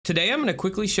Today I'm going to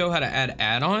quickly show how to add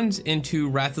add-ons into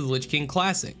Wrath of the Lich King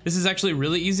Classic. This is actually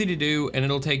really easy to do and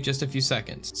it'll take just a few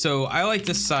seconds. So I like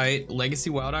this site,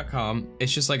 legacywow.com.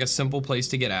 It's just like a simple place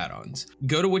to get add-ons.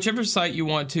 Go to whichever site you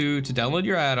want to download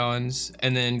your add-ons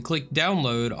and then click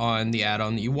download on the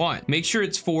add-on that you want. Make sure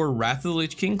it's for Wrath of the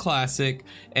Lich King Classic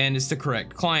and it's the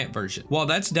correct client version. While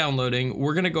that's downloading,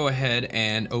 we're going to go ahead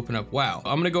and open up WoW.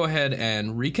 I'm going to go ahead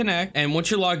and reconnect, and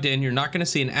once you're logged in, you're not going to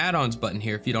see an add-ons button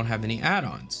here if you don't have any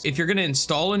add-ons. If you're going to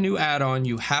install a new add-on,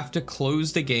 you have to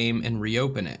close the game and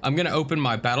reopen it. I'm going to open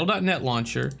my battle.net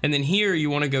launcher, and then here you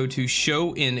want to go to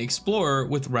Show in Explorer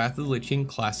with Wrath of the Lich King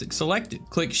Classic selected.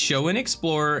 Click Show in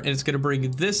Explorer and it's going to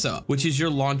bring this up, which is your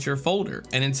launcher folder.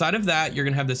 And inside of that, you're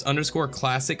going to have this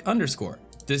 _classic_.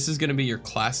 This is going to be your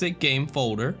classic game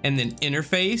folder, and then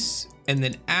interface, and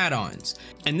then add-ons.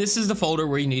 And this is the folder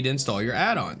where you need to install your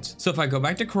add-ons. So if I go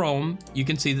back to Chrome, you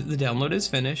can see that the download is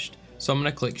finished. So I'm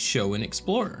going to click Show in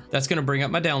Explorer. That's going to bring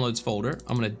up my downloads folder.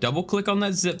 I'm going to double click on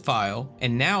that zip file.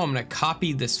 And now I'm going to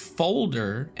copy this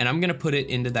folder and I'm going to put it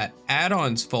into that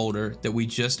add-ons folder that we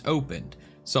just opened.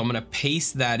 So I'm going to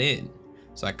paste that in.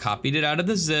 So I copied it out of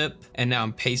the zip and now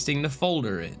I'm pasting the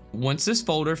folder in. Once this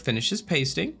folder finishes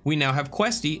pasting, we now have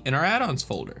Questy in our add-ons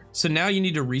folder. So now you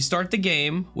need to restart the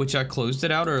game, which I closed it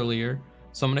out earlier.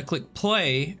 So I'm going to click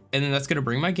play, and then that's going to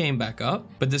bring my game back up,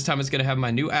 but this time it's going to have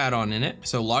my new add-on in it.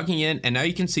 So logging in, and now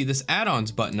you can see this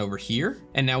add-ons button over here,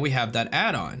 and now we have that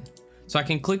add-on. So I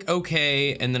can click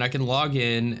OK, and then I can log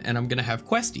in, and I'm going to have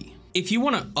Questy. If you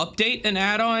want to update an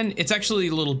add-on, it's actually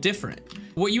a little different.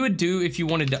 What you would do if you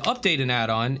wanted to update an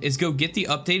add-on is go get the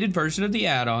updated version of the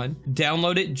add-on,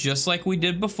 download it just like we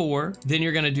did before. Then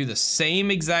you're going to do the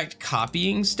same exact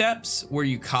copying steps where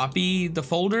you copy the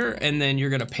folder and then you're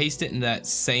going to paste it in that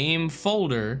same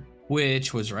folder,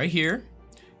 which was right here.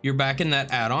 You're back in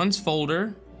that add-ons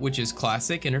folder, which is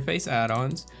classic interface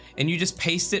add-ons, and you just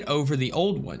paste it over the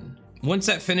old one. Once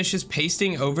that finishes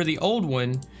pasting over the old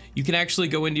one, you can actually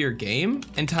go into your game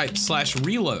and type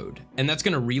 /reload, and that's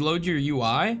going to reload your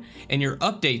UI and your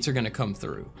updates are going to come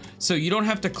through. So you don't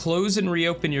have to close and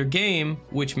reopen your game,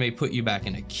 which may put you back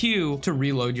in a queue to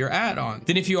reload your add-on.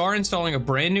 Then if you are installing a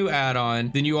brand new add-on,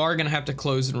 then you are going to have to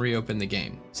close and reopen the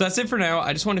game. So that's it for now.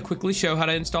 I just want to quickly show how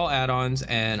to install add-ons,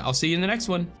 and I'll see you in the next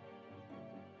one.